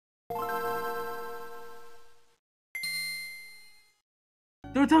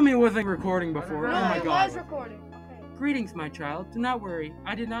Don't tell me it wasn't recording before. No, Oh my it god. was recording. Okay. Greetings, my child. Do not worry.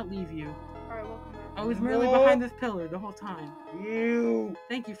 I did not leave you. Alright, welcome back. I was merely behind this pillar the whole time. You.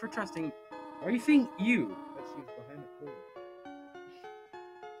 Thank you for trusting. Are you saying you? But she's behind the pillar.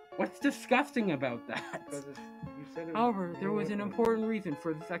 What's disgusting about that? Because you said it. However, there was an important reason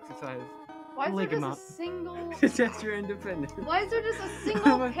for this exercise. Why is there Ligama. just a single... To test your independence. Why is there just a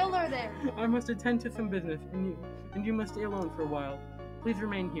single pillar there? I must attend to some business, and you must stay alone for a while. Please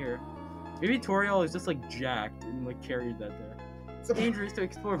remain here. Maybe Toriel is just like jacked and like carried that there. It's dangerous to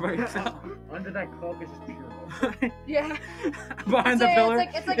explore by yourself. Under that cloak is just pure. Yeah. Behind the pillar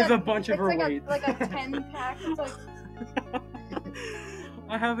it's like is a bunch of her weight. Like a 10-pack. It's like...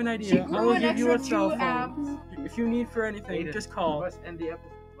 I have an idea. She I grew will an give you a extra cell 2 phone. abs. If you need for anything, Aiden, just call. You must end the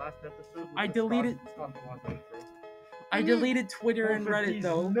last episode. I deleted. I deleted Twitter and Reddit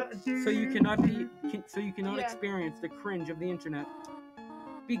though, so you cannot Yeah. experience the cringe of the internet.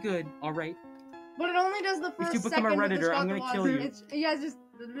 Be good, all right? But it only does the first you become a second of the Redditor, I'm Scott gonna kill you. It's just...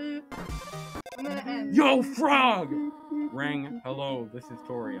 I'm gonna end. Yo, frog! Ring. Hello, this is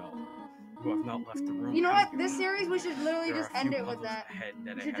Toriel. You have not left the room. You know have what? you? This series, we should literally There just are a end few it with puzzles that. ahead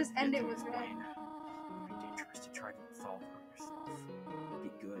that We I should have just yet end to it with that. explain. It would be dangerous to try to solve them yourself. Be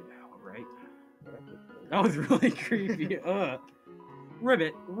good, alright? That was really creepy.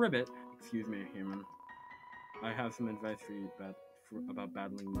 Ribbit. Excuse me, human. I have some advice for you about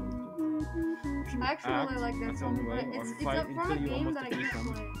battling monsters. You should I actually really like that act song, on the way but or it's fight up from until a you game almost that I defeat can't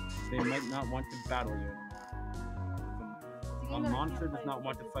them. play. They might not want to battle you anymore. A monster does not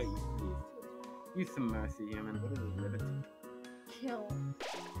want to fight you, please. Use some mercy, human. Ribbit. Kill.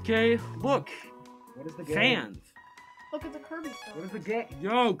 Okay, look! What is the game? Fans! Look, it's a Kirby song. What is the game?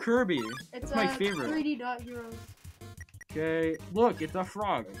 Yo, Kirby! It's That's my favorite. 3D Dot Heroes. Okay, look, it's a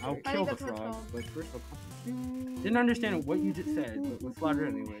frog. I'll I kill think the that's what it's frog, called. but first I'll... Didn't understand what you just said, but was flattered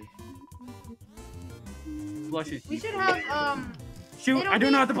anyways. Blushes. We should have, Shoot, it'll I don't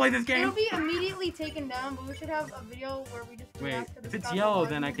be- know how to play this it'll game! be immediately taken down, but we should have a video where we just Wait, react to the if it's Scott yellow,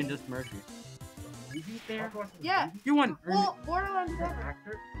 Pilgrim then I movie. can just merge you. There. Yeah. You won! Well, Borderline Forever.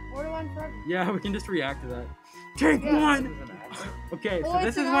 Actor? Borderline Forever. Yeah, we can just react to that. Take Yeah. one! This is an actor? Okay, Oh, so it's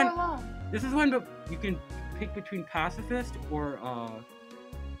this an is hour one. long. This is one, but you can pick between pacifist or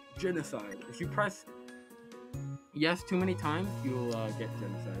genocide. If you press yes too many times, you'll get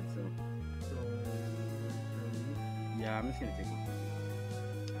genocide. So yeah, I'm just gonna take one.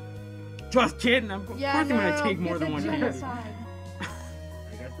 Just kidding. Of course I'm gonna take more than one candy. genocide.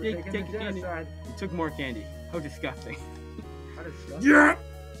 I guess we're Take taking the candy. genocide. You took more candy. How disgusting. How disgusting. Yeah.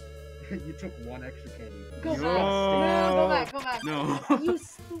 You took one extra candy. Go Yo. back. No, go back. No. You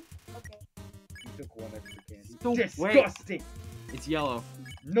stupid. Okay. You took one extra candy. So- wait. Disgusting. It's yellow.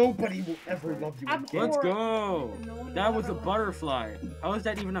 Nobody will ever love you I'm again. Let's Or- go. No one That will was a ever love butterfly. How is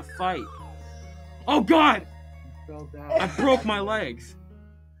that even a fight? Oh God! You fell down. I broke my legs.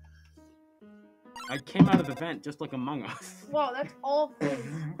 I came out of the vent just like Among Us. Wow, that's all fizz.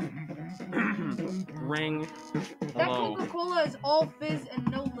 Ring. That Hello. Coca-Cola is all fizz and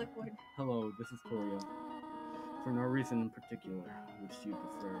no liquid. Hello, this is Toriel. For no reason in particular, which do you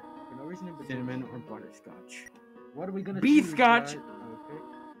prefer? For no reason in particular. Cinnamon or butterscotch? What are we gonna Beef choose, scotch. guys? Okay.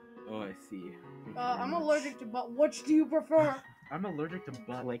 Oh, I see. Thank you very I'm much. allergic to butt. Which do you prefer? I'm allergic to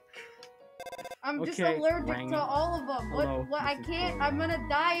butt. Like, I'm just Okay, allergic Wang. to all of them. Hello, What? I this is can't. Toriel. I'm gonna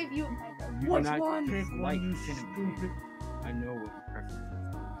die if you. You do Which not one? Pick like one, you cinnamon. stupid. I know what your preference is.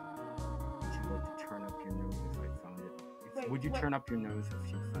 Would you like to turn up your nose if I found it? Wait, Would you what? turn up your nose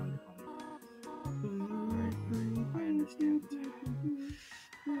if you found it on Right, I understand.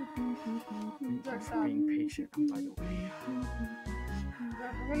 Thanks for Stop. being patient, by the way.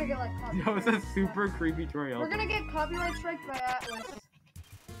 We're gonna get like. That was a super creepy tutorial. We're gonna get copyright strike by Atlas.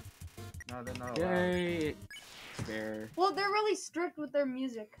 No, they're not allowed. Yay! Fair. Well, they're really strict with their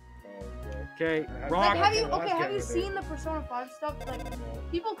music. Okay, Like, rock. Like, have you? Rock Okay, have it you with seen the Persona 5 stuff? Like,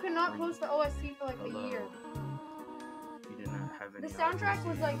 people could not post the OST for like Hello. a year. You did not have any. The soundtrack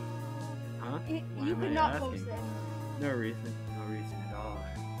was like, Huh? you Why am I could not asking? post it. No reason. No reason at all.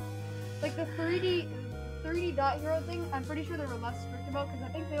 Like the 3D Dot Hero thing, I'm pretty sure they were less strict about because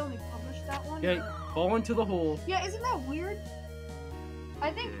I think they only published that one. Okay, fall into the hole. Yeah, isn't that weird?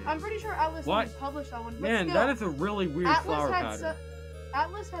 I think I'm pretty sure Atlas What? only published that one. But Man, still, that is a really weird flower pattern.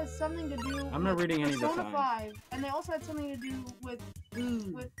 Atlas has something to do. I'm not with reading any of the Persona signs. 5, and they also had something to do with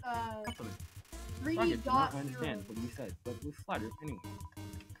Compliment. 3D Rocket did Dot not Hero. understand what you said, but it was flattered anyway.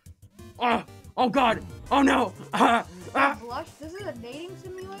 Oh! Oh God! Oh no! Ah! Ah! Blush? This is a dating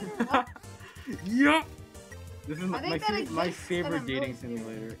simulator? What? Yup! This is I my, think that my exists, and favorite I'm really dating scared.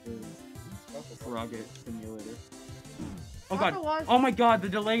 simulator is Rocket Simulator. Oh Scott god. the Woz. Oh my god, the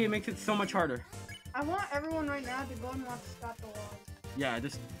delay makes it so much harder. I want everyone right now to go and watch Scott the Woz. Yeah,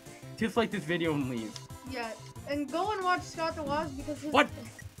 just like this video and leave. Yeah, and go and watch Scott the Woz because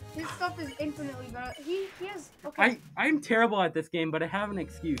his stuff is infinitely better. He has okay. I'm terrible at this game, but I have an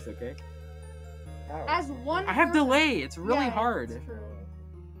excuse, okay? How? As one. I have person- delay. It's really Yeah, hard. It's true.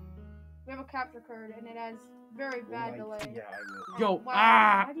 We have a capture card and it has very bad delay. Yeah, I will. Yo, Wow,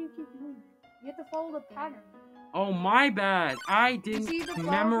 ah! Why do you keep doing that? You have to follow the pattern. Oh, my bad. I see the didn't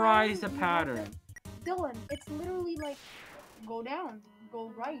flower memorize the pattern? You have pattern. Dylan, it's literally like go down,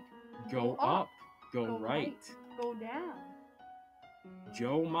 go right, Go up, go right. go down.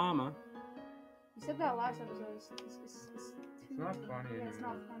 Joe Mama. You said that last episode. It's not funny Yeah, it's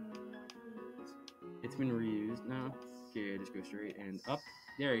not anymore. funny anymore. It's been reused now. Okay, just go straight and up.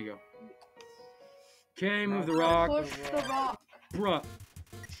 There you go. Okay, move the rock. Push the rock. Bruh.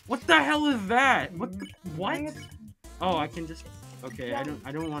 What the hell is that? What the, I what? think it's Oh, I can just okay, I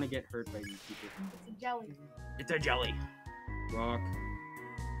don't want to get hurt by these people. a jelly. It's a jelly. Rock.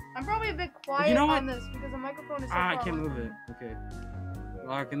 I'm probably a bit quiet You know what? on this because the microphone is so I far can't away move from it. me. Okay.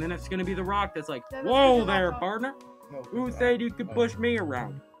 Rock, and then it's gonna be the rock that's like, Yeah, that's whoa good there, rock. partner. No, Who it's said not. you could Oh. push me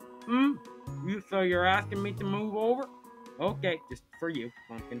around? Hmm? So you're asking me to move over? Okay, just for you,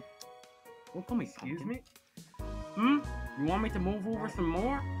 pumpkin. Don't call me Excuse pumpkin. me? Hmm? You want me to move over some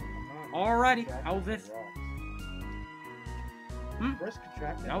more? I'm not Alrighty, contracting how's the this? rocks. Hmm? Where's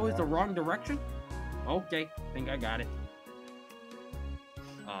contracting That was the rocks? wrong direction? Okay, think I got it.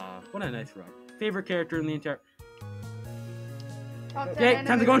 What a nice rock. Favorite character in the entire... Top 10 Okay, anime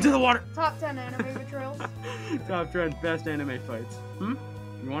time to go into the water! Top 10 anime betrayals. Top 10 best anime fights. Hmm?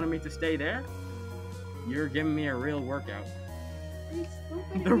 You wanted me to stay there? You're giving me a real workout. Are you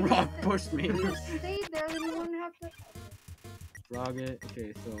stupid? The If you rock just- pushed me. If you just stayed there, then you wouldn't have to. Frog it.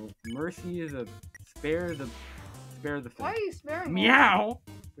 Okay, so Mercy is a spare the Why thing. are you sparing me? Meow!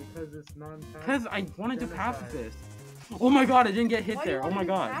 Because it's non-pacifist. Because I wanted to Genocide. pacifist. Oh my god, I didn't get hit Why do you there. Oh wanna my do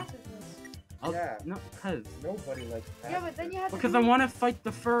god. pacifist? Yeah. No, because. Nobody likes Yeah, but then you have to. Because do I it- want to fight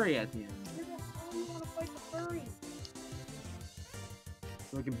the furry at the end. You're the- Why do you want to fight the furry?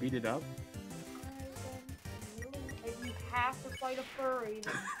 So I can beat it up. If you have to fight a furry,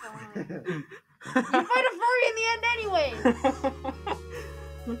 then fine. You fight a furry in the end anyway.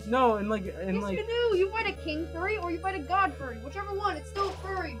 No, and like, Yes, you do. You fight a king furry or you fight a god furry. Whichever one, it's still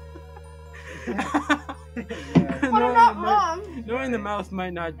furry. But I'm not wrong. Knowing the mouse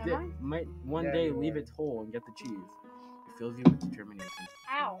might not Am I? might one Yeah, day you leave are. its hole and get the cheese. It fills you with determination.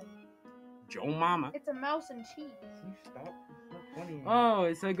 Ow. Joe Mama. It's a mouse and cheese. You stop. It's not funny. Oh,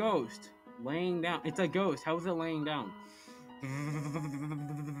 it's a ghost laying down. It's a ghost. How is it laying down?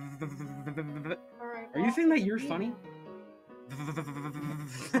 Alright. Are you saying that you're funny?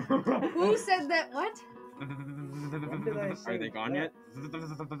 Who said that? What? did I Are say they gone that? yet? You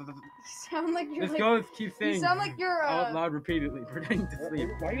sound like you're This like. ghost keeps You saying sound like you're out loud repeatedly, pretending to Why- sleep.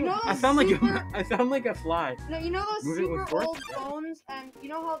 why You know I those sound like super, I sound like a fly. no, you know those Move it with super force? old phones, and you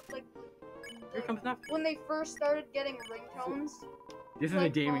know how like Here comes that. when they first started getting ringtones. This is a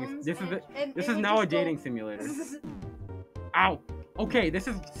like gaming. phones, This is and a, it- and this it is would now a just go- dating simulator. Ow. Okay, this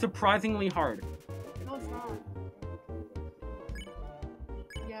is surprisingly hard. No, it's not.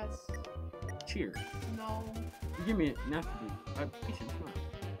 Yes. Cheers. No. You give me nothing. Patience, come on.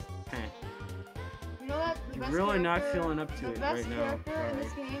 Okay. You know that the You're best really not character- feeling up to the it best right now. character in Sorry.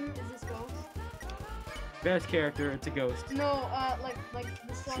 this game is this ghost. Best character, it's a ghost. No, like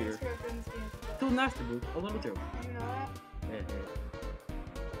the strongest Cheer. character in this game is this Still ghost. nasty, boo. A little joke. Do you know that? Eh,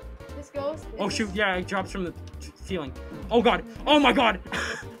 eh. This ghost. Oh is- shoot! Yeah, it drops from the ceiling. Oh god! Oh my god!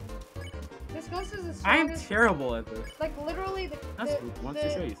 This ghost is the I am strongest. terrible at this. Like literally, That's good. Wants to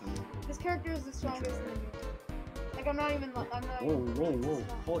show you something. This character is the strongest in the game. Like I'm not even. I'm not. Whoa, even- whoa, whoa!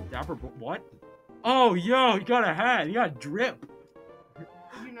 Holy dapper! What? Oh, yo! You got a hat. You got drip. Did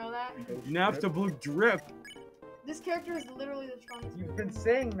you know that? Napster blue drip. This character is literally the strongest. You've character. been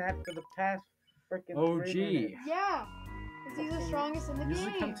saying that for the past freaking OG. 3 minutes. Yeah, because he's the strongest in the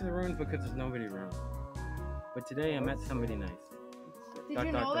Usually game. come to the ruins because there's nobody around. But today I met somebody nice. Did dot,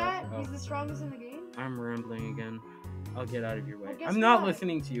 you dot, know dot. that? Oh. He's the strongest in the game? I'm rambling again. I'll get out of your way. Well, guess I'm not what?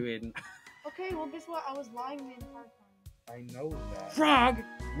 listening to you, Aiden. Okay, well, guess what? I was lying the entire time. I know that. Frog!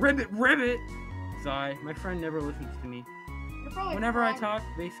 Ribbit, ribbit! Sigh. My friend never listens to me. You're probably Whenever I fine. talk,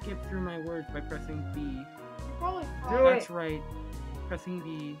 they skip through my words by pressing B. You're probably Do fine. it. That's right. Pressing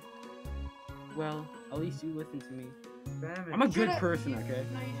B. Well, at least you listen to me. Spam it. I'm a good Should've- person, okay?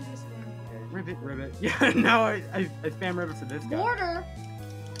 No, you should just spam it. Ribbit, ribbit. Yeah, now I spam ribbit for this guy. Mortar!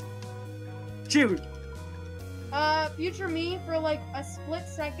 Shoot! Future me, for like a split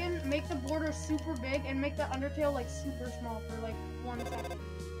second, make the border super big and make the Undertale like super small for like 1 second.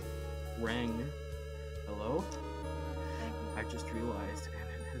 Rang. Hello? Thank you. I just realized, and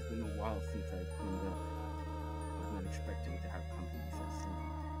it has been a while since I cleaned up. I was not expecting to have company so soon.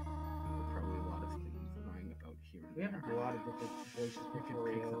 There were probably a lot of things lying about here and We have there. a lot of different voices You for can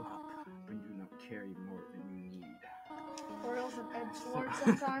pick them Toriel. up, but do not carry more than you need. Toriel's an edgelord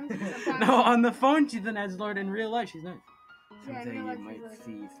sometimes. No, on the phone she's an edgelord. In real life she's not. Yeah, in Someday real life you she's might like-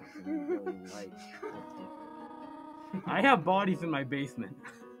 see something you really like or different. I have bodies in my basement.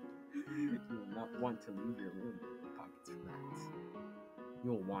 You will not want to leave your room. Pockets for rats.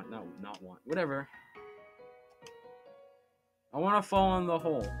 You'll want, no, not want. Whatever. I want to fall in the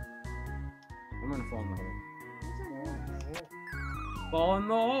hole. I'm gonna fall in the hole. Fall in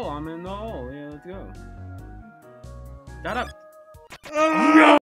the hole. I'm in the hole. Yeah, let's go. Shut up. No!